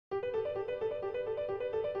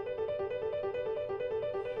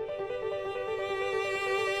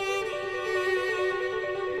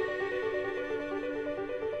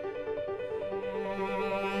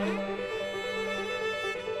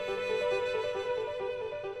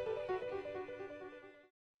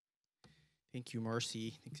Thank you,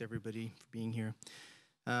 Marcy. Thanks, everybody, for being here.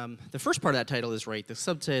 The first part of that title is right. The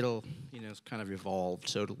subtitle, is kind of evolved,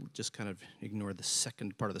 so it'll just kind of ignore the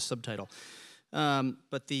second part of the subtitle.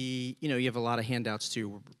 But you have a lot of handouts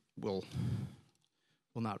too. We'll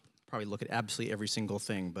not probably look at absolutely every single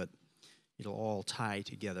thing, but it'll all tie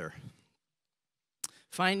together.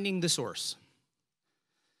 Finding the source.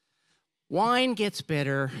 Wine gets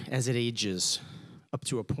better as it ages, up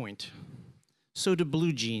to a point. So do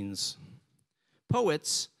blue jeans.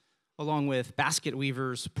 Poets, along with basket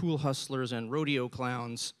weavers, pool hustlers, and rodeo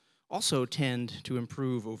clowns, also tend to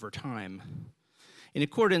improve over time, in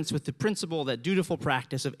accordance with the principle that dutiful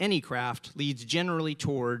practice of any craft leads generally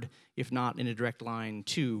toward, if not in a direct line,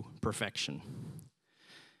 to perfection.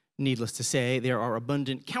 Needless to say, there are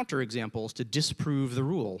abundant counterexamples to disprove the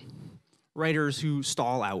rule. Writers who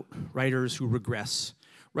stall out, writers who regress,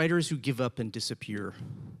 writers who give up and disappear.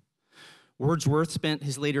 Wordsworth spent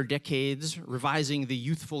his later decades revising the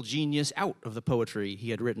youthful genius out of the poetry he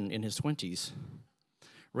had written in his 20s.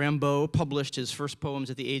 Rimbaud published his first poems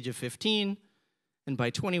at the age of 15, and by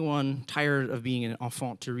 21, tired of being an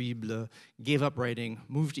enfant terrible, gave up writing,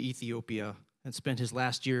 moved to Ethiopia, and spent his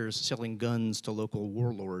last years selling guns to local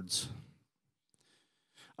warlords.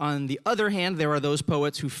 On the other hand, there are those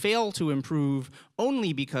poets who fail to improve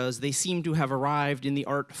only because they seem to have arrived in the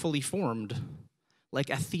art fully formed, like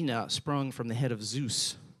Athena sprung from the head of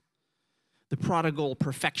Zeus. The prodigal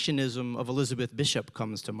perfectionism of Elizabeth Bishop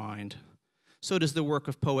comes to mind. So does the work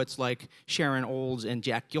of poets like Sharon Olds and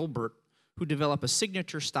Jack Gilbert, who develop a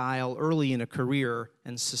signature style early in a career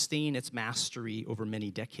and sustain its mastery over many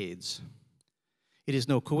decades. It is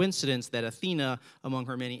no coincidence that Athena, among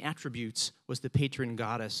her many attributes, was the patron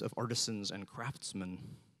goddess of artisans and craftsmen.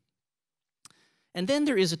 And then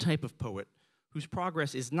there is a type of poet whose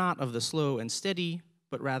progress is not of the slow and steady,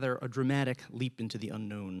 but rather a dramatic leap into the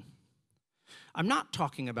unknown. I'm not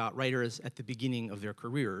talking about writers at the beginning of their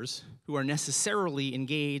careers who are necessarily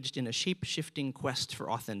engaged in a shape-shifting quest for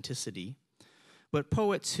authenticity, but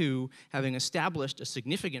poets who, having established a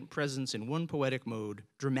significant presence in one poetic mode,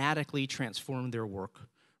 dramatically transform their work,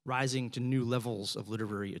 rising to new levels of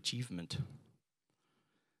literary achievement.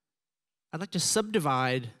 I'd like to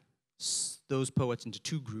subdivide those poets into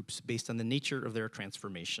two groups based on the nature of their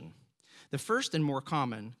transformation. The first and more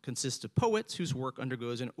common consists of poets whose work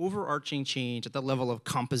undergoes an overarching change at the level of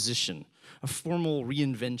composition, a formal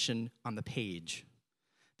reinvention on the page.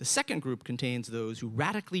 The second group contains those who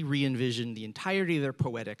radically re-envision the entirety of their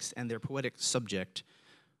poetics and their poetic subject,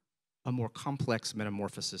 a more complex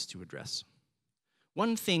metamorphosis to address.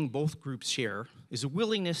 One thing both groups share is a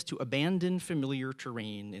willingness to abandon familiar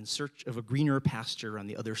terrain in search of a greener pasture on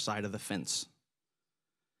the other side of the fence.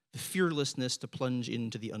 The fearlessness to plunge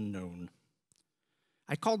into the unknown.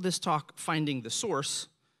 I called this talk Finding the Source,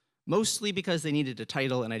 mostly because they needed a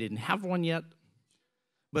title and I didn't have one yet,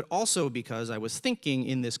 but also because I was thinking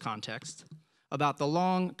in this context about the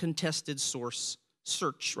long contested search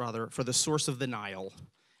for the source of the Nile,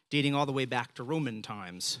 dating all the way back to Roman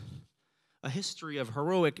times. A history of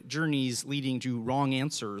heroic journeys leading to wrong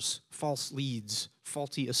answers, false leads,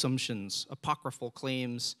 faulty assumptions, apocryphal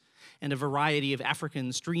claims, and a variety of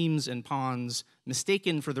African streams and ponds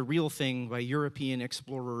mistaken for the real thing by European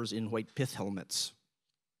explorers in white pith helmets.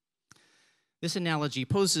 This analogy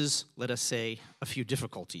poses, let us say, a few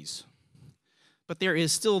difficulties. But there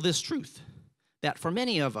is still this truth, that for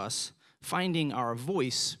many of us, finding our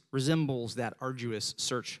voice resembles that arduous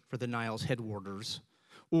search for the Nile's headwaters,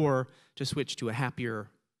 or, to switch to a happier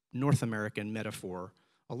North American metaphor,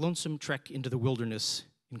 a lonesome trek into the wilderness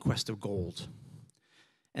in quest of gold.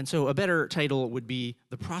 And so a better title would be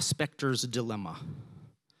The Prospector's Dilemma.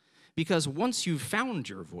 Because once you've found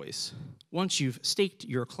your voice, once you've staked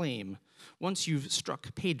your claim, once you've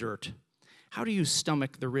struck pay dirt, how do you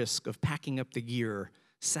stomach the risk of packing up the gear,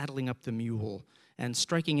 saddling up the mule, and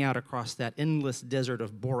striking out across that endless desert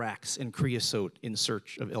of borax and creosote in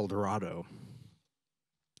search of El Dorado?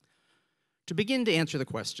 To begin to answer the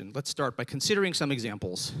question, let's start by considering some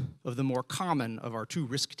examples of the more common of our two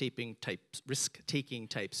risk-taking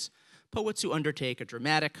types, poets who undertake a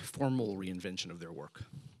dramatic, formal reinvention of their work.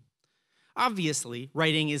 Obviously,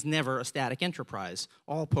 writing is never a static enterprise.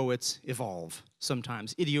 All poets evolve,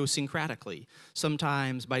 sometimes idiosyncratically,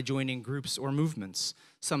 sometimes by joining groups or movements,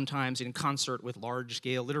 sometimes in concert with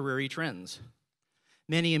large-scale literary trends.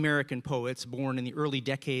 Many American poets born in the early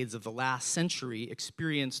decades of the last century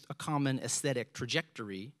experienced a common aesthetic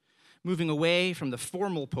trajectory, moving away from the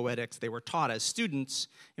formal poetics they were taught as students,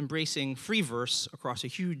 embracing free verse across a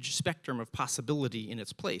huge spectrum of possibility in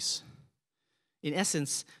its place. In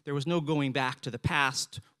essence, there was no going back to the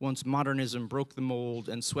past once modernism broke the mold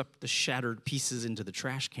and swept the shattered pieces into the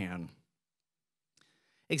trash can.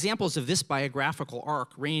 Examples of this biographical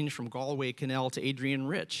arc range from Galway Connell to Adrian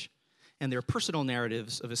Rich, and their personal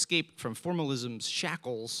narratives of escape from formalism's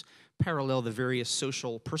shackles parallel the various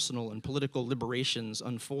social, personal, and political liberations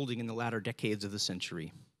unfolding in the latter decades of the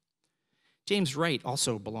century. James Wright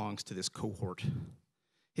also belongs to this cohort.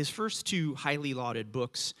 His first two highly lauded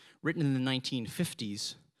books, written in the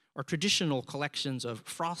 1950s, are traditional collections of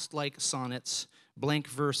frost-like sonnets, blank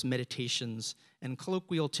verse meditations, and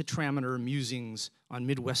colloquial tetrameter musings on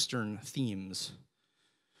Midwestern themes.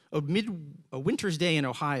 A Winter's Day in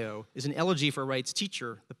Ohio is an elegy for Wright's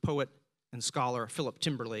teacher, the poet and scholar Philip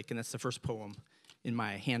Timberlake, and that's the first poem in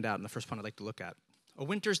my handout and the first one I'd like to look at. A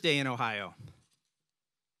Winter's Day in Ohio.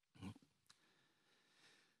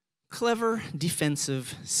 Clever,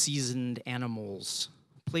 defensive, seasoned animals,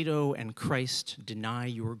 Plato and Christ deny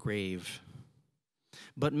your grave.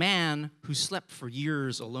 But man, who slept for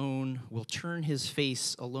years alone, will turn his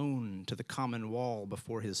face alone to the common wall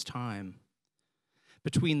before his time.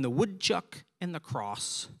 Between the woodchuck and the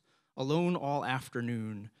cross, alone all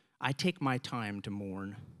afternoon, I take my time to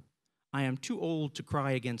mourn. I am too old to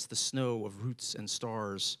cry against the snow of roots and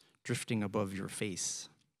stars drifting above your face.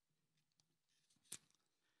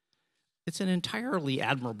 It's an entirely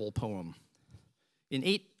admirable poem. In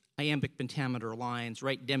 8 iambic pentameter lines,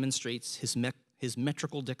 Wright demonstrates his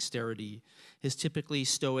metrical dexterity, his typically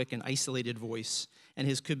stoic and isolated voice, and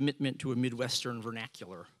his commitment to a Midwestern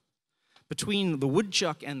vernacular. Between the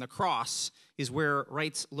woodchuck and the cross is where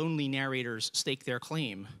Wright's lonely narrators stake their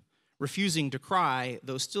claim, refusing to cry,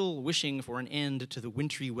 though still wishing for an end to the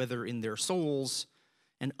wintry weather in their souls,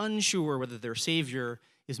 and unsure whether their savior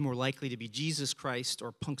is more likely to be Jesus Christ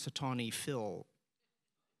or Punxsutawney Phil.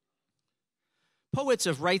 Poets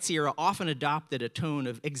of Wright's era often adopted a tone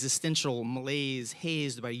of existential malaise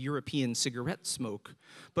hazed by European cigarette smoke,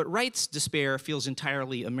 but Wright's despair feels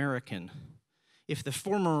entirely American. If the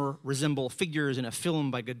former resemble figures in a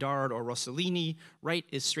film by Godard or Rossellini, Wright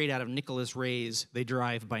is straight out of Nicholas Ray's They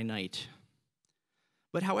Drive by Night.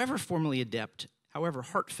 But however formally adept, however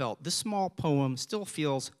heartfelt, this small poem still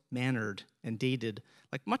feels mannered and dated,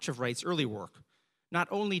 like much of Wright's early work, not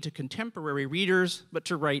only to contemporary readers, but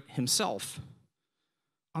to Wright himself.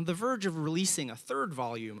 On the verge of releasing a third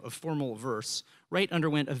volume of formal verse, Wright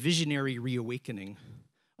underwent a visionary reawakening.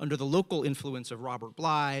 Under the local influence of Robert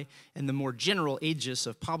Bly and the more general aegis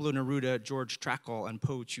of Pablo Neruda, George Trakl, and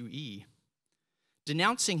Po Chu-yi.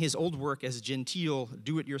 Denouncing his old work as genteel,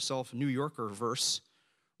 do-it-yourself New Yorker verse,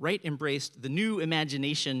 Wright embraced the new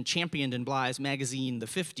imagination championed in Bly's magazine, The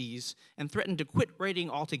 50s, and threatened to quit writing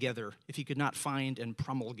altogether if he could not find and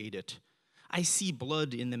promulgate it. I see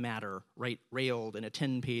blood in the matter, Wright railed in a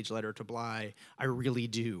 10-page letter to Bly. I really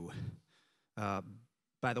do.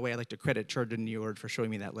 By the way, I'd like to credit Chard deNiord for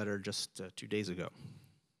showing me that letter just 2 days ago.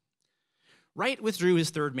 Wright withdrew his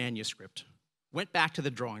third manuscript, went back to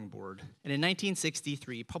the drawing board, and in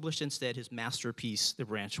 1963 published instead his masterpiece, The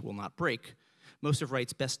Branch Will Not Break. Most of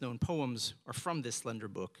Wright's best-known poems are from this slender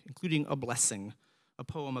book, including A Blessing, a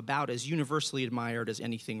poem about as universally admired as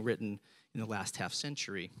anything written in the last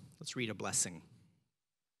half-century. Let's read A Blessing.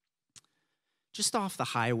 Just off the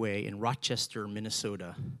highway in Rochester,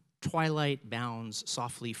 Minnesota, twilight bounds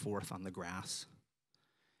softly forth on the grass,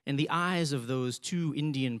 and the eyes of those 2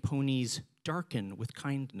 Indian ponies darken with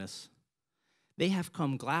kindness. They have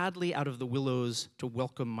come gladly out of the willows to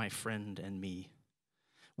welcome my friend and me.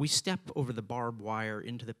 We step over the barbed wire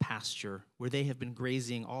into the pasture where they have been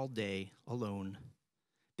grazing all day alone.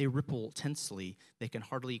 They ripple tensely. They can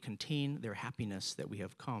hardly contain their happiness that we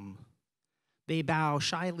have come. They bow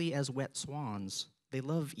shyly as wet swans. They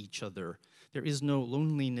love each other. There is no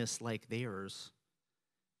loneliness like theirs.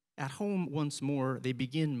 At home once more, they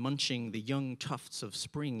begin munching the young tufts of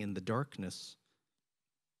spring in the darkness.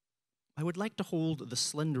 I would like to hold the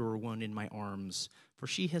slenderer one in my arms, for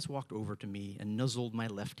she has walked over to me and nuzzled my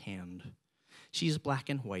left hand. She is black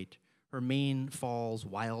and white. Her mane falls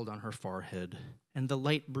wild on her forehead, and the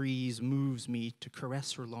light breeze moves me to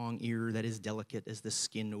caress her long ear that is delicate as the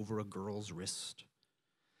skin over a girl's wrist.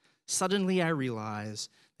 Suddenly I realize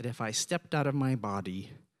that if I stepped out of my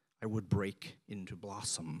body, I would break into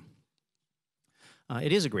blossom.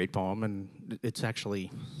 It is a great poem, and it's actually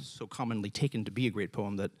so commonly taken to be a great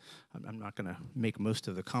poem that I'm not going to make most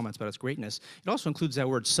of the comments about its greatness. It also includes that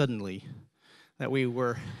word suddenly that we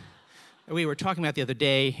were talking about the other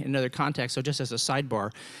day in another context. So just as a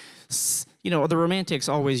sidebar, You know, the Romantics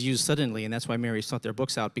always used suddenly, and that's why Mary sought their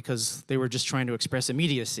books out, because they were just trying to express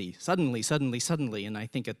immediacy. Suddenly, suddenly, suddenly. And I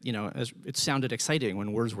think, it sounded exciting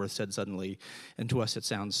when Wordsworth said suddenly, and to us it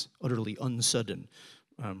sounds utterly unsudden.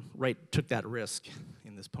 Wright took that risk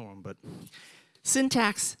in this poem, but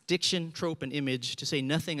syntax, diction, trope, and image, to say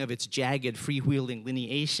nothing of its jagged, freewheeling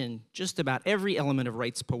lineation, just about every element of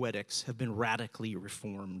Wright's poetics have been radically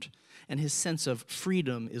reformed, and his sense of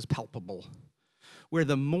freedom is palpable. Where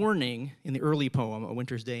the morning in the early poem, A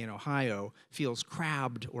Winter's Day in Ohio, feels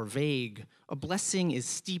crabbed or vague, a blessing is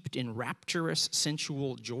steeped in rapturous,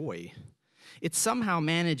 sensual joy. It somehow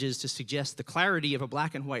manages to suggest the clarity of a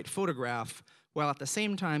black and white photograph, while at the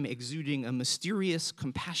same time exuding a mysterious,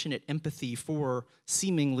 compassionate empathy for,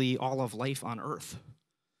 seemingly, all of life on Earth.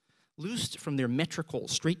 Loosed from their metrical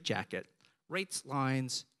straitjacket, Wright's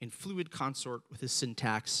lines, in fluid consort with his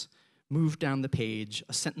syntax, move down the page,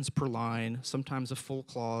 a sentence per line, sometimes a full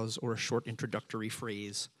clause or a short introductory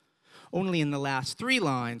phrase. Only in the last 3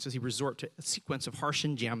 lines does he resort to a sequence of harsh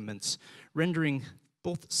enjambments, rendering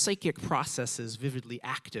both psychic processes vividly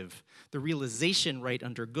active, the realization Wright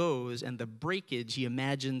undergoes, and the breakage he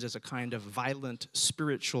imagines as a kind of violent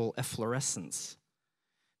spiritual efflorescence.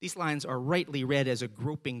 These lines are rightly read as a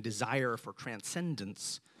groping desire for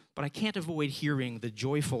transcendence, but I can't avoid hearing the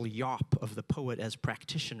joyful yawp of the poet as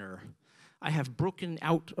practitioner. I have broken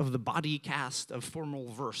out of the body cast of formal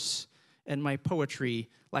verse, and my poetry,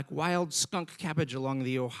 like wild skunk cabbage along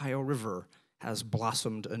the Ohio River, has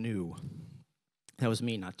blossomed anew. That was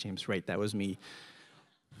me, not James Wright. That was me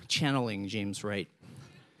channeling James Wright.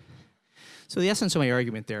 So the essence of my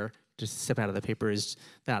argument there, to step out of the paper, is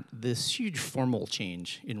that this huge formal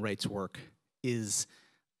change in Wright's work is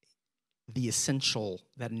the essential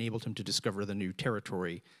that enabled him to discover the new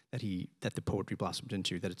territory that the poetry blossomed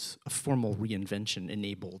into, that it's a formal reinvention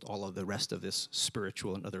enabled all of the rest of this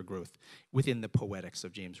spiritual and other growth within the poetics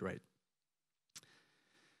of James Wright.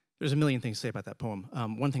 There's a million things to say about that poem.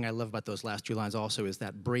 One thing I love about those last 2 lines also is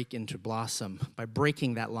that break into blossom. By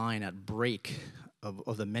breaking that line at break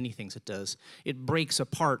of the many things it does, it breaks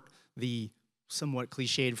apart the somewhat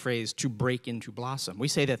cliched phrase, to break into blossom. We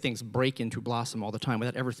say that things break into blossom all the time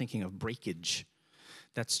without ever thinking of breakage.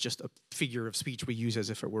 That's just a figure of speech we use as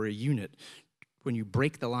if it were a unit. When you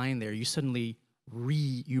break the line there, you suddenly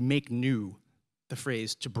you make new the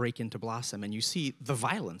phrase to break into blossom, and you see the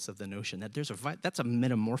violence of the notion that that's a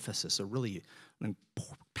metamorphosis, a really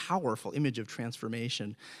powerful image of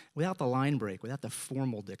transformation. Without the line break, without the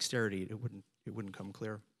formal dexterity, it wouldn't come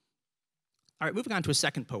clear. All right, moving on to a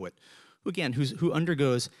second poet, who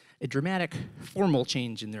undergoes a dramatic formal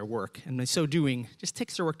change in their work, and by so doing, just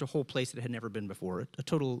takes their work to a whole place that it had never been before,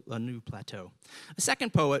 a new plateau. A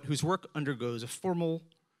second poet whose work undergoes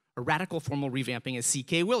a radical formal revamping is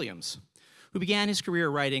C.K. Williams, who began his career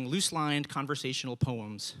writing loose-lined conversational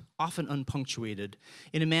poems, often unpunctuated,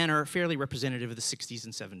 in a manner fairly representative of the 60s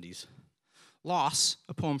and 70s. Loss,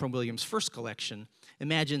 a poem from Williams' first collection,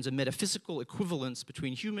 imagines a metaphysical equivalence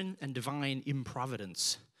between human and divine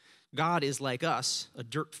improvidence. God is like us, a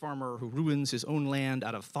dirt farmer who ruins his own land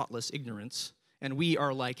out of thoughtless ignorance, and we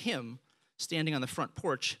are like him, standing on the front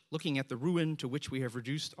porch, looking at the ruin to which we have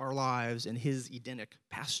reduced our lives in his Edenic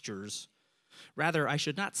pastures. Rather, I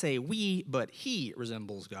should not say we, but he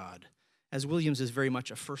resembles God, as Williams is very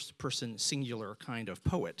much a first-person singular kind of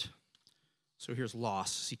poet. So here's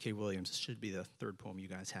Loss, C.K. Williams. This should be the 3rd poem you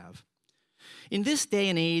guys have. In this day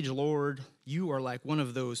and age, Lord, you are like one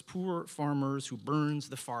of those poor farmers who burns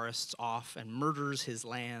the forests off and murders his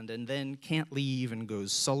land and then can't leave and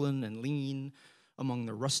goes sullen and lean among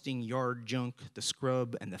the rusting yard junk, the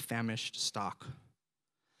scrub, and the famished stock.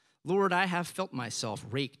 Lord, I have felt myself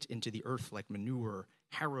raked into the earth like manure,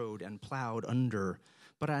 harrowed and plowed under,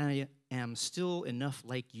 but I am still enough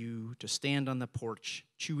like you to stand on the porch,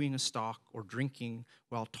 chewing a stalk or drinking,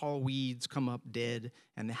 while tall weeds come up dead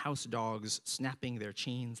and the house dogs, snapping their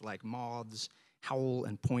chains like moths, howl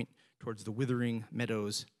and point towards the withering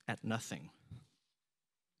meadows at nothing.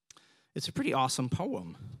 It's a pretty awesome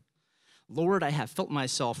poem. Lord, I have felt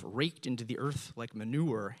myself raked into the earth like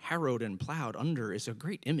manure, harrowed and plowed under is a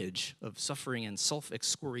great image of suffering and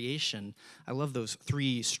self-excoriation. I love those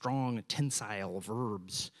 3 strong tensile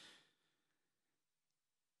verbs.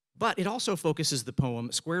 But it also focuses the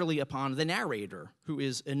poem squarely upon the narrator, who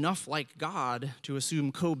is enough like God to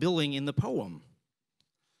assume co-billing in the poem.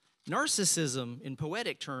 Narcissism, in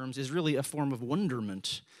poetic terms, is really a form of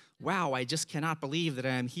wonderment. Wow, I just cannot believe that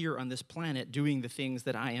I am here on this planet doing the things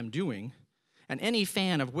that I am doing. And any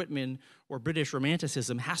fan of Whitman or British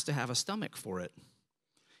Romanticism has to have a stomach for it.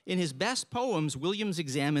 In his best poems, Williams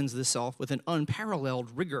examines the self with an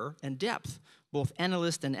unparalleled rigor and depth, both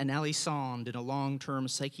analyst and analysand in a long-term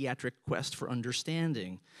psychiatric quest for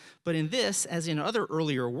understanding. But in this, as in other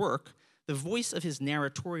earlier work, the voice of his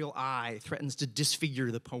narratorial eye threatens to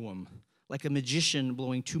disfigure the poem, like a magician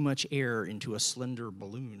blowing too much air into a slender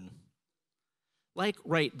balloon. Like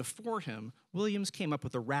Wright before him, Williams came up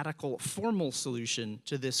with a radical, formal solution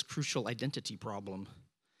to this crucial identity problem.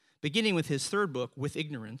 Beginning with his third book, With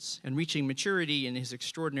Ignorance, and reaching maturity in his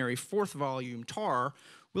extraordinary fourth volume, Tar,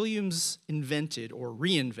 Williams invented, or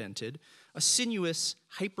reinvented, a sinuous,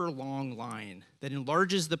 hyper-long line that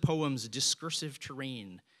enlarges the poem's discursive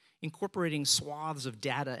terrain, incorporating swaths of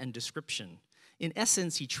data and description. In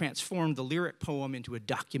essence, he transformed the lyric poem into a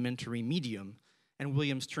documentary medium, and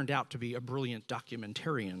Williams turned out to be a brilliant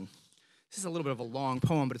documentarian. This is a little bit of a long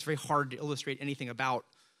poem, but it's very hard to illustrate anything about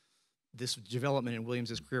this development in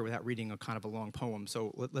Williams's career without reading a kind of a long poem.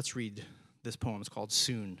 So let's read this poem. It's called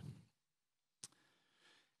Soon.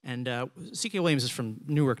 And C.K. Williams is from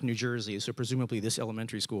Newark, New Jersey, so presumably this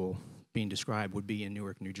elementary school being described would be in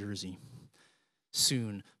Newark, New Jersey.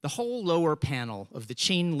 Soon, the whole lower panel of the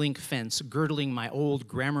chain-link fence girdling my old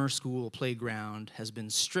grammar school playground has been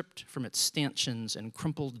stripped from its stanchions and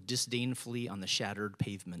crumpled disdainfully on the shattered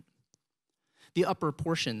pavement. The upper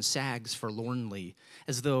portion sags forlornly,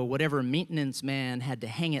 as though whatever maintenance man had to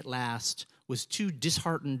hang it last was too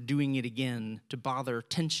disheartened doing it again to bother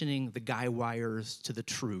tensioning the guy wires to the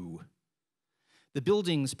true. The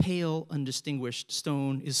building's pale, undistinguished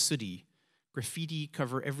stone is sooty. Graffiti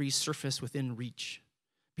cover every surface within reach.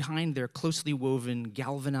 Behind their closely woven,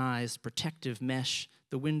 galvanized, protective mesh,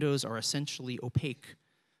 the windows are essentially opaque.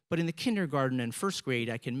 But in the kindergarten and first grade,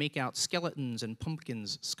 I can make out skeletons and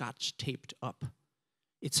pumpkins scotch-taped up.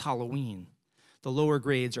 It's Halloween. The lower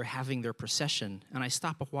grades are having their procession, and I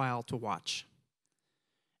stop a while to watch.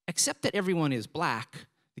 Except that everyone is black,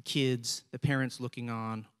 the kids, the parents looking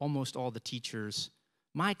on, almost all the teachers.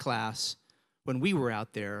 My class, when we were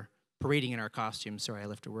out there, parading in our costumes, sorry, I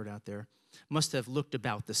left a word out there, must have looked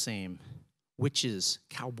about the same. Witches,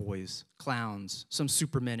 cowboys, clowns, some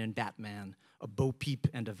Superman and Batman, a Bo Peep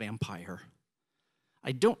and a vampire.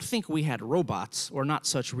 I don't think we had robots, or not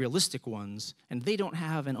such realistic ones, and they don't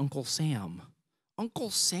have an Uncle Sam.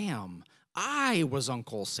 Uncle Sam. I was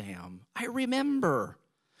Uncle Sam. I remember.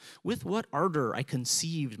 With what ardor I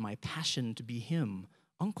conceived my passion to be him,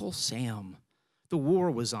 Uncle Sam. The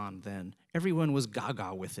war was on then. Everyone was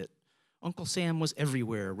gaga with it. Uncle Sam was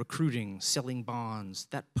everywhere, recruiting, selling bonds,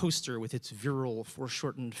 that poster with its virile,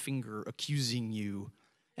 foreshortened finger accusing you.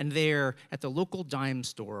 And there, at the local dime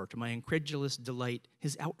store, to my incredulous delight,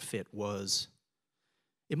 his outfit was.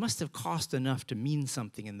 It must have cost enough to mean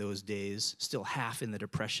something in those days, still half in the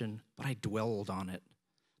Depression, but I dwelled on it.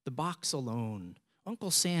 The box alone. Uncle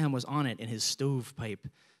Sam was on it in his stovepipe,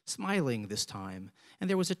 smiling this time, and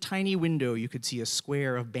there was a tiny window you could see a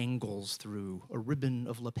square of bangles through, a ribbon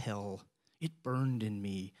of lapel. It burned in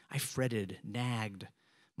me. I fretted, nagged,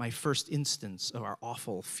 my first instance of our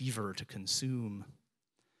awful fever to consume.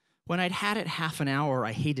 When I'd had it half an hour,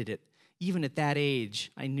 I hated it. Even at that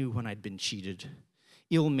age, I knew when I'd been cheated.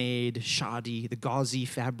 Ill-made, shoddy, the gauzy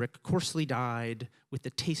fabric coarsely dyed, with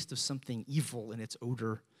the taste of something evil in its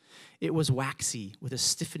odor. It was waxy, with a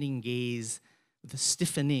stiffening gaze, the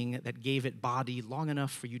stiffening that gave it body long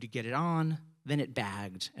enough for you to get it on, then it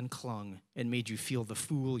bagged and clung and made you feel the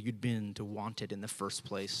fool you'd been to want it in the first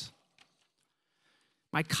place.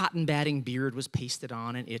 My cotton-batting beard was pasted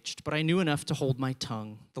on and itched, but I knew enough to hold my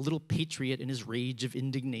tongue, the little patriot in his rage of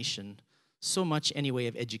indignation. So much, anyway,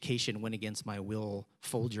 of education went against my will.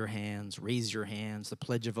 Fold your hands, raise your hands, the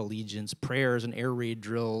Pledge of Allegiance, prayers and air raid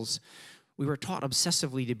drills. We were taught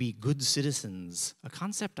obsessively to be good citizens, a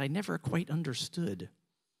concept I never quite understood.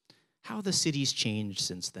 How the city's changed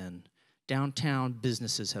since then. Downtown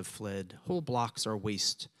businesses have fled. Whole blocks are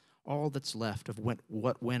waste. All that's left of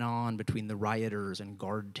what went on between the rioters and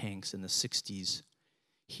guard tanks in the 60s.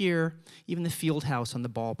 Here, even the field house on the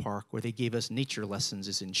ballpark where they gave us nature lessons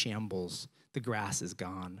is in shambles. The grass is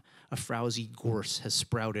gone. A frowsy gorse has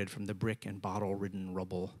sprouted from the brick and bottle-ridden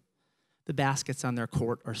rubble. The baskets on their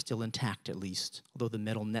court are still intact, at least, although the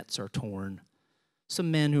metal nets are torn.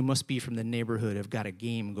 Some men who must be from the neighborhood have got a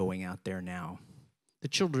game going out there now. The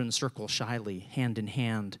children circle shyly, hand in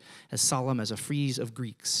hand, as solemn as a frieze of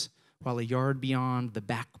Greeks, while a yard beyond the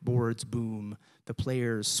backboards boom, the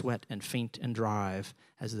players sweat and faint and drive,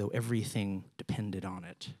 as though everything depended on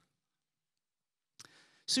it.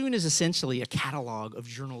 Soon is essentially a catalog of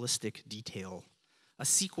journalistic detail, a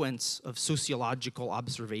sequence of sociological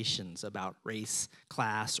observations about race,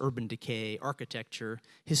 class, urban decay, architecture,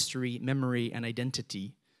 history, memory, and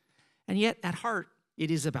identity, And yet, at heart,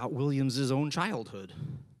 it is about Williams's own childhood.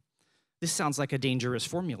 This sounds like a dangerous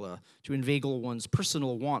formula, to inveigle one's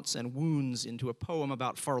personal wants and wounds into a poem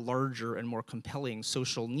about far larger and more compelling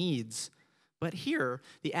social needs. But here,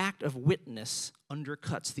 the act of witness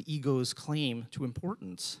undercuts the ego's claim to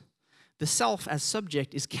importance. The self as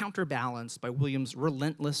subject is counterbalanced by William's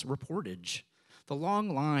relentless reportage. The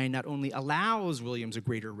long line not only allows Williams a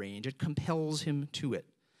greater range, it compels him to it.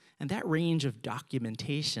 And that range of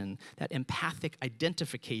documentation, that empathic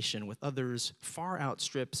identification with others, far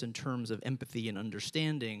outstrips in terms of empathy and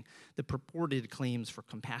understanding the purported claims for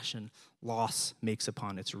compassion loss makes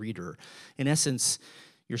upon its reader. In essence,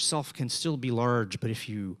 yourself can still be large, but if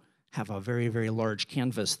you have a very, very large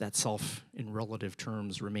canvas, that self in relative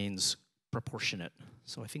terms remains proportionate.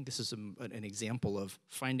 So I think this is an example of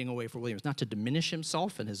finding a way for Williams not to diminish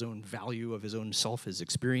himself and his own value of his own self, his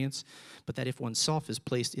experience, but that if one's self is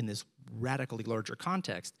placed in this radically larger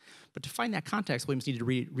context, but to find that context, Williams needed to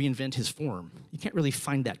reinvent his form. You can't really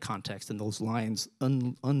find that context in those lines,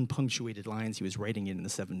 unpunctuated lines he was writing in the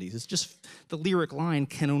 70s. It's just the lyric line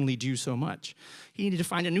can only do so much. He needed to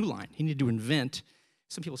find a new line. He needed to invent.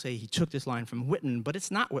 Some people say he took this line from Whitman, but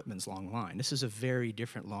it's not Whitman's long line. This is a very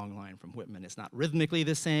different long line from Whitman. It's not rhythmically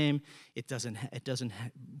the same.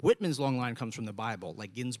 Whitman's long line comes from the Bible,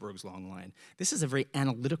 like Ginsberg's long line. This is a very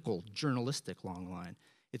analytical, journalistic long line.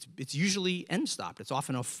 It's usually end-stopped. It's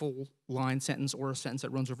often a full line sentence or a sentence that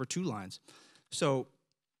runs over 2 lines. So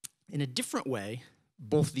in a different way,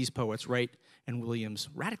 both these poets, Wright and Williams,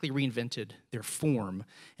 radically reinvented their form,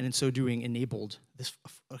 and in so doing enabled this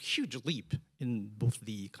a huge leap in both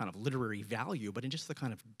the kind of literary value, but in just the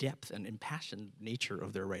kind of depth and impassioned nature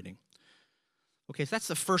of their writing. Okay, so that's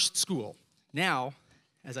the first school. Now,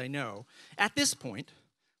 as I know, at this point,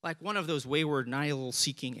 like one of those wayward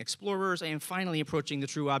Nile-seeking explorers, I am finally approaching the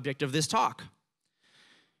true object of this talk,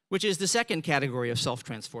 which is the second category of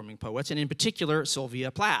self-transforming poets, and in particular, Sylvia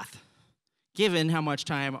Plath. Given how much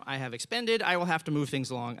time I have expended, I will have to move things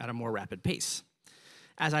along at a more rapid pace.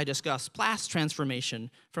 As I discuss Plath's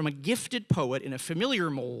transformation from a gifted poet in a familiar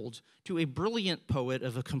mold to a brilliant poet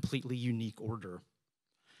of a completely unique order.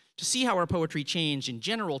 To see how her poetry changed in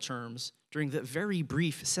general terms during the very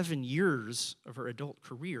brief 7 years of her adult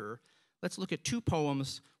career, let's look at 2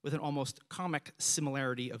 poems with an almost comic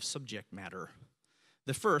similarity of subject matter.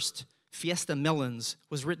 The first, Fiesta Melons,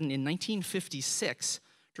 was written in 1956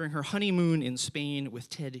 during her honeymoon in Spain with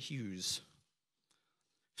Ted Hughes.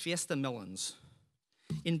 Fiesta Melons.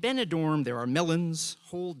 In Benidorm, there are melons,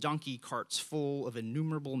 whole donkey carts full of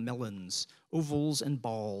innumerable melons, ovals and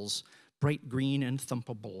balls, bright green and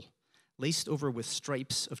thumpable, laced over with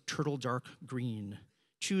stripes of turtle dark green.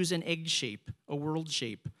 Choose an egg shape, a world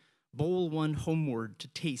shape, bowl one homeward to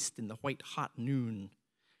taste in the white hot noon.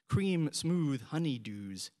 Cream smooth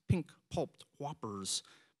honeydews, pink pulped whoppers,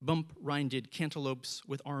 bump-rinded cantaloupes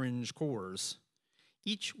with orange cores.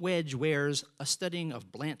 Each wedge wears a studding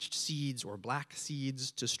of blanched seeds or black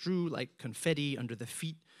seeds to strew like confetti under the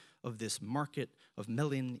feet of this market of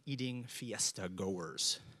melon-eating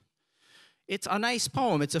fiesta-goers. It's a nice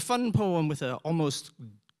poem. It's a fun poem with an almost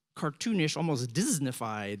cartoonish, almost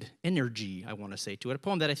Disney-fied energy, I want to say, to it. A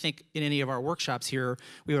poem that I think in any of our workshops here,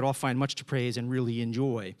 we would all find much to praise and really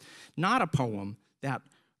enjoy. Not a poem that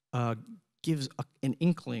gives an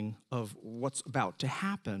inkling of what's about to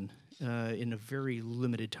happen in a very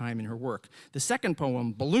limited time in her work. The second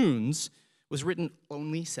poem, Balloons, was written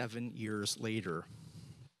only 7 years later.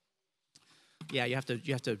 Yeah, you have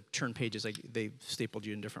to turn pages. They stapled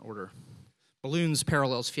you in different order. Balloons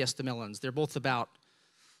parallels Fiesta Melons. They're both about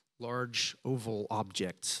large oval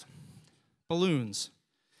objects. Balloons.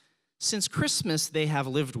 Since Christmas, they have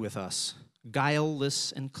lived with us,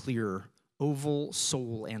 guileless and clear, oval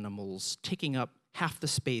soul animals, taking up half the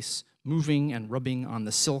space, moving and rubbing on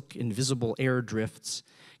the silk invisible air drifts,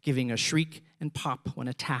 giving a shriek and pop when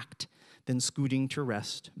attacked, then scooting to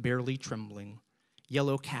rest, barely trembling.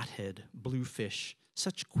 Yellow cathead, blue fish,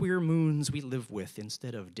 such queer moons we live with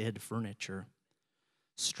instead of dead furniture.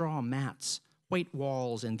 Straw mats, white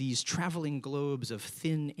walls, and these traveling globes of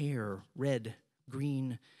thin air, red,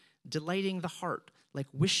 green, delighting the heart like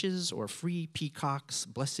wishes or free peacocks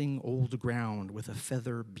blessing old ground with a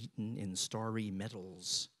feather beaten in starry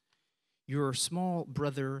metals. Your small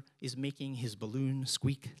brother is making his balloon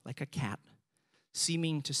squeak like a cat,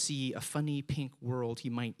 seeming to see a funny pink world he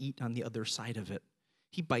might eat on the other side of it.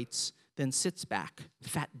 He bites, then sits back,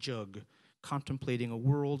 fat jug, contemplating a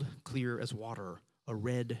world clear as water, a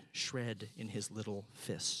red shred in his little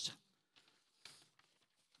fist.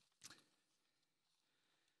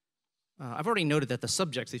 I've already noted that the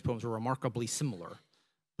subjects of these poems were remarkably similar,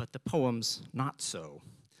 but the poems not so.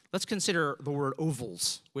 Let's consider the word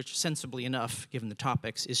ovals, which sensibly enough, given the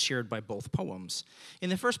topics, is shared by both poems. In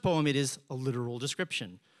the first poem, it is a literal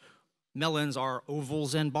description. Melons are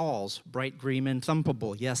ovals and balls, bright green and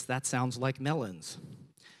thumpable. Yes, that sounds like melons.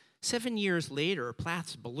 7 years later,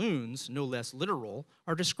 Plath's balloons, no less literal,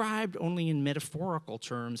 are described only in metaphorical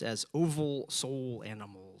terms as oval soul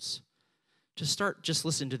animals. To start, just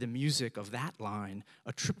listen to the music of that line,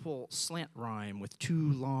 a triple slant rhyme with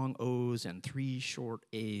 2 long O's and 3 short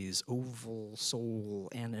A's, oval soul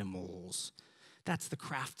animals. That's the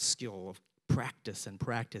craft skill of practice and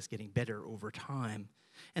practice, getting better over time.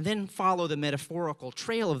 And then follow the metaphorical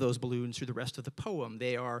trail of those balloons through the rest of the poem.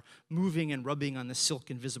 They are moving and rubbing on the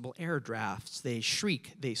silk invisible air drafts. They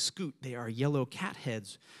shriek, they scoot, they are yellow cat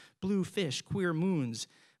heads, blue fish, queer moons.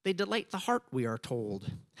 They delight the heart, we are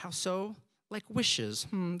told. How so? Like wishes.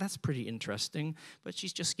 That's pretty interesting, but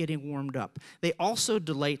she's just getting warmed up. They also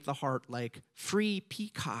delight the heart like free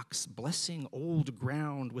peacocks blessing old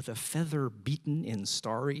ground with a feather beaten in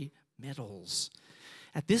starry metals.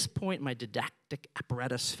 At this point, my didactic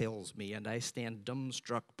apparatus fails me, and I stand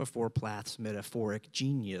dumbstruck before Plath's metaphoric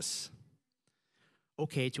genius.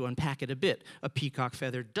 Okay, to unpack it a bit, a peacock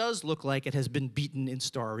feather does look like it has been beaten in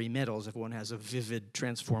starry metals if one has a vivid,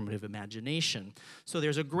 transformative imagination. So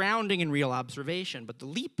there's a grounding in real observation, but the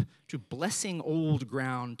leap to blessing old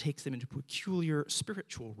ground takes them into a peculiar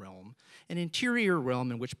spiritual realm, an interior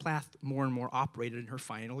realm in which Plath more and more operated in her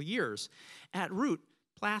final years. At root,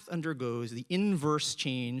 Plath undergoes the inverse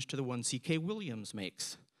change to the one C.K. Williams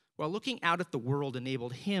makes. While looking out at the world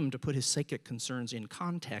enabled him to put his psychic concerns in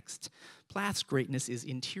context, Plath's greatness is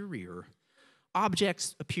interior.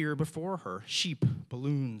 Objects appear before her, sheep,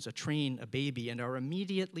 balloons, a train, a baby, and are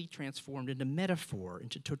immediately transformed into metaphor,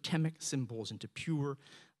 into totemic symbols, into pure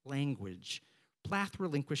language. Plath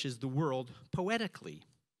relinquishes the world poetically.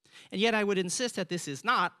 And yet I would insist that this is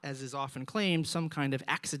not, as is often claimed, some kind of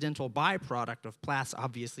accidental byproduct of Plath's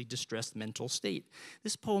obviously distressed mental state.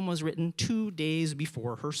 This poem was written 2 days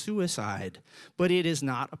before her suicide, but it is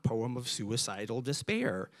not a poem of suicidal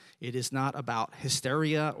despair. It is not about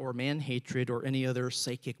hysteria or man-hatred or any other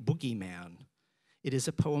psychic boogeyman. It is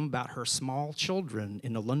a poem about her small children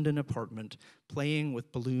in a London apartment playing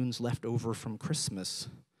with balloons left over from Christmas.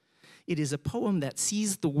 It is a poem that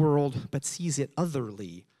sees the world but sees it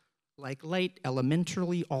otherly, like light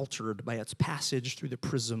elementarily altered by its passage through the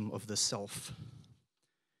prism of the self.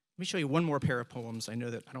 Let me show you one more pair of poems. I know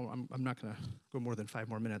that I'm not going to go more than 5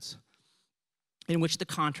 more minutes, in which the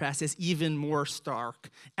contrast is even more stark,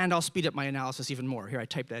 and I'll speed up my analysis even more. Here, I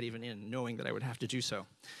typed that even in, knowing that I would have to do so.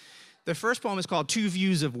 The first poem is called Two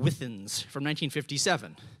Views of Withens from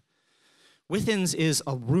 1957. Withens is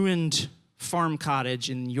a ruined farm cottage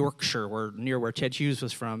in Yorkshire, near where Ted Hughes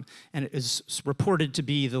was from, and it is reported to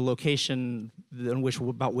be the location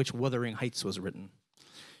about which Wuthering Heights was written.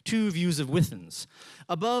 Two views of Withens.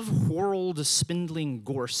 Above whorled spindling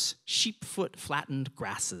gorse, sheepfoot flattened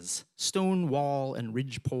grasses, stone wall and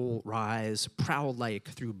ridgepole rise, prow-like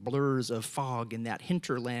through blurs of fog in that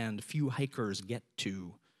hinterland few hikers get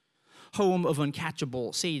to. Home of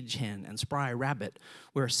uncatchable sage hen and spry rabbit,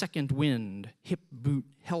 where second wind, hip boot,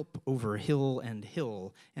 help over hill and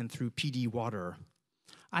through peaty water.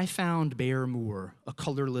 I found bare moor, a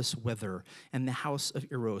colorless weather, and the house of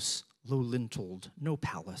Eros, low-linteled, no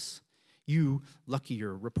palace. You,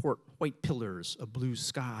 luckier, report white pillars, a blue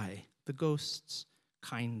sky, the ghosts,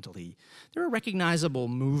 kindly. There are recognizable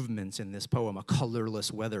movements in this poem. A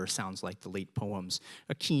colorless weather sounds like the late poems.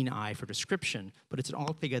 A keen eye for description, but it's an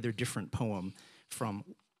altogether different poem from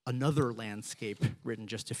another landscape written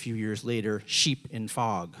just a few years later, Sheep in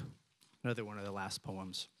Fog, another one of the last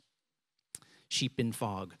poems. Sheep in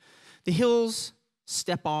Fog. The hills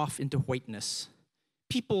step off into whiteness.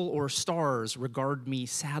 People or stars regard me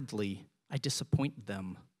sadly. I disappoint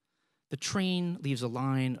them. The train leaves a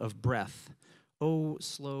line of breath. Oh,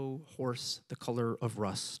 slow horse, the color of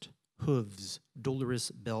rust, hooves, dolorous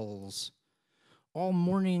bells. All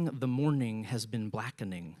morning the morning has been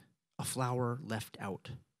blackening, a flower left out.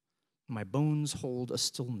 My bones hold a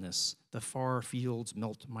stillness, the far fields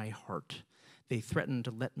melt my heart. They threaten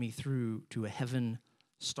to let me through to a heaven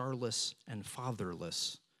starless and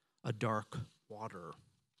fatherless, a dark water.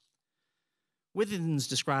 Withens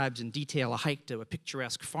describes in detail a hike to a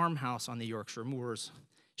picturesque farmhouse on the Yorkshire moors.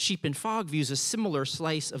 Sheep in Fog views a similar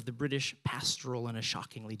slice of the British pastoral in a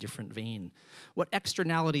shockingly different vein. What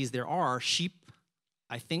externalities there are, sheep,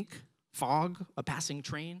 I think, fog, a passing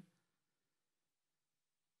train,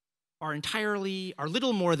 are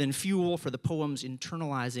little more than fuel for the poem's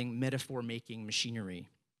internalizing, metaphor-making machinery.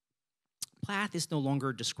 Plath is no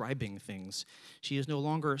longer describing things. She is no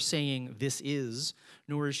longer saying this is,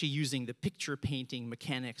 nor is she using the picture painting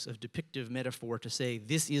mechanics of depictive metaphor to say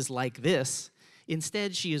this is like this.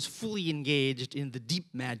 Instead, she is fully engaged in the deep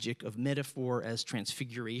magic of metaphor as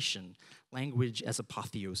transfiguration, language as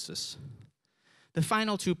apotheosis. The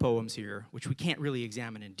final two poems here, which we can't really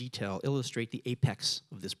examine in detail, illustrate the apex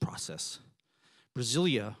of this process.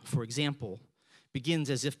 Brasilia, for example, begins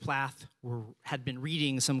as if Plath had been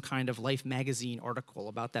reading some kind of Life magazine article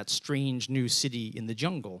about that strange new city in the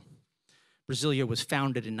jungle. Brasilia was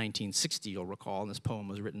founded in 1960, you'll recall, and this poem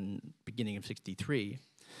was written beginning of 63,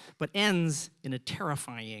 but ends in a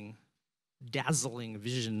terrifying, dazzling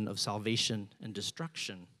vision of salvation and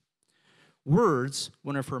destruction. Words,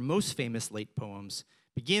 one of her most famous late poems,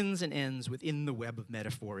 begins and ends within the web of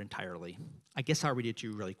metaphor entirely. I guess I'll read it to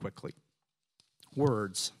you really quickly.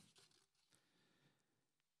 Words.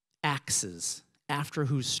 Axes, after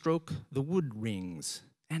whose stroke the wood rings,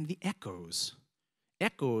 and the echoes.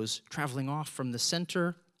 Echoes traveling off from the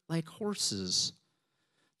center like horses.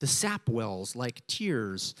 The sap wells like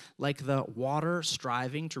tears, like the water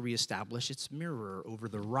striving to reestablish its mirror over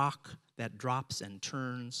the rock that drops and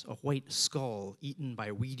turns, a white skull eaten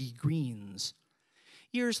by weedy greens.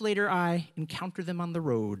 Years later, I encounter them on the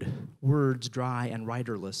road, words dry and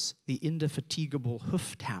riderless, the indefatigable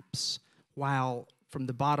hoof taps, while from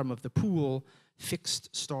the bottom of the pool,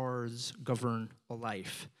 fixed stars govern a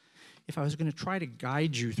life. If I was going to try to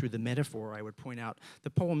guide you through the metaphor, I would point out the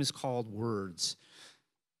poem is called Words.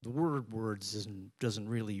 The word words doesn't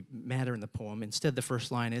really matter in the poem. Instead, the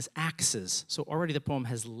first line is axes. So already the poem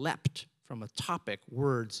has leapt from a topic,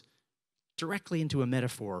 words, directly into a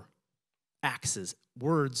metaphor, axes.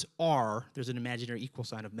 Words are, there's an imaginary equal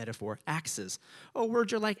sign of metaphor, axes. Oh,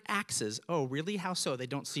 words are like axes. Oh, really? How so? They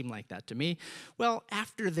don't seem like that to me. Well,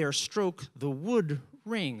 after their stroke, the wood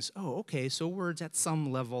rings. Oh, okay, so words at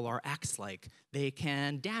some level are axe-like. They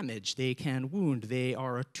can damage, they can wound, they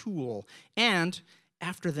are a tool. And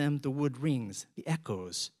after them, the wood rings, the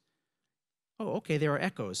echoes. Oh, okay, there are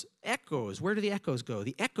echoes. Echoes, where do the echoes go?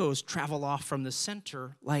 The echoes travel off from the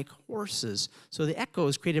center like horses. So the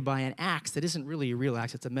echoes created by an axe that isn't really a real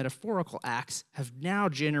axe, it's a metaphorical axe, have now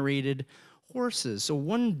generated horses. So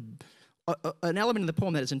an element in the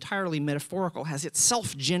poem that is entirely metaphorical has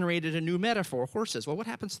itself generated a new metaphor, horses. Well, what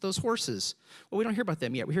happens to those horses? Well, we don't hear about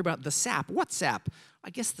them yet. We hear about the sap. What sap?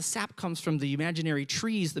 I guess the sap comes from the imaginary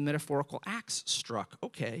trees the metaphorical axe struck.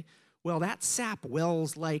 Okay. Well, that sap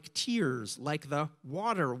wells like tears, like the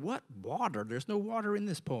water. What water? There's no water in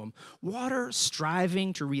this poem. Water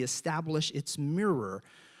striving to reestablish its mirror.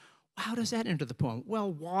 How does that enter the poem?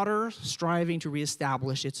 Well, water striving to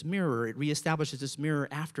reestablish its mirror. It reestablishes its mirror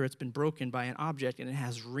after it's been broken by an object, and it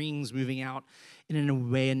has rings moving out in a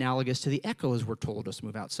way analogous to the echoes we're told us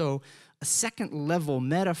move out. So a second-level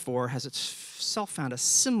metaphor has itself found a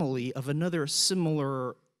simile of another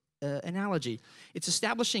similar analogy. It's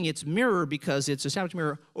establishing its mirror because it's establishing a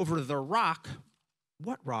mirror over the rock.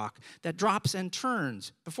 What rock? That drops and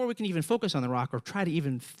turns. Before we can even focus on the rock or try to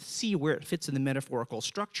even see where it fits in the metaphorical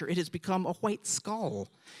structure, it has become a white skull,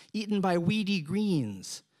 eaten by weedy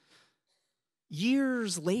greens.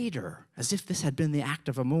 Years later, as if this had been the act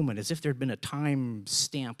of a moment, as if there had been a time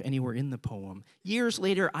stamp anywhere in the poem, years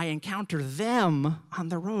later, I encounter them on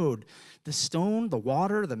the road. The stone, the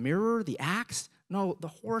water, the mirror, the axe, no, the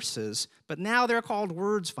horses, but now they're called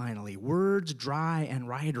words finally, words dry and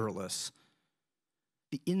riderless.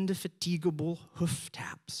 The indefatigable hoof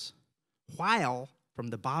taps, while from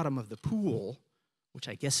the bottom of the pool, which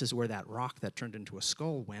I guess is where that rock that turned into a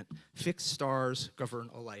skull went, fixed stars govern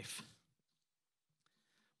a life.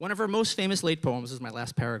 One of her most famous late poems is my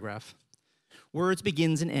last paragraph. Words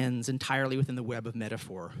begins and ends entirely within the web of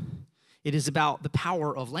metaphor. It is about the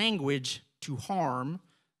power of language to harm,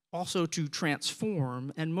 also to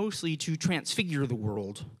transform, and mostly to transfigure the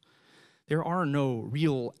world. There are no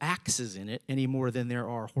real axes in it any more than there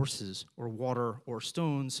are horses or water or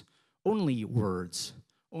stones, only words,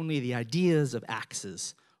 only the ideas of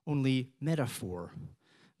axes, only metaphor.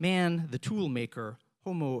 Man, the tool maker,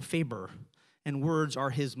 homo faber, and words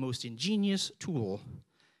are his most ingenious tool.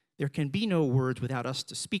 There can be no words without us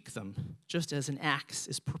to speak them, just as an axe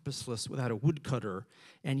is purposeless without a woodcutter,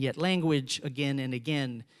 and yet language, again and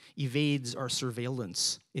again, evades our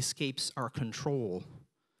surveillance, escapes our control.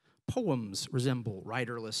 Poems resemble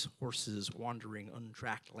riderless horses wandering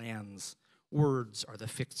untracked lands. Words are the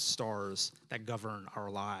fixed stars that govern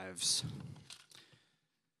our lives.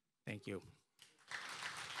 Thank you.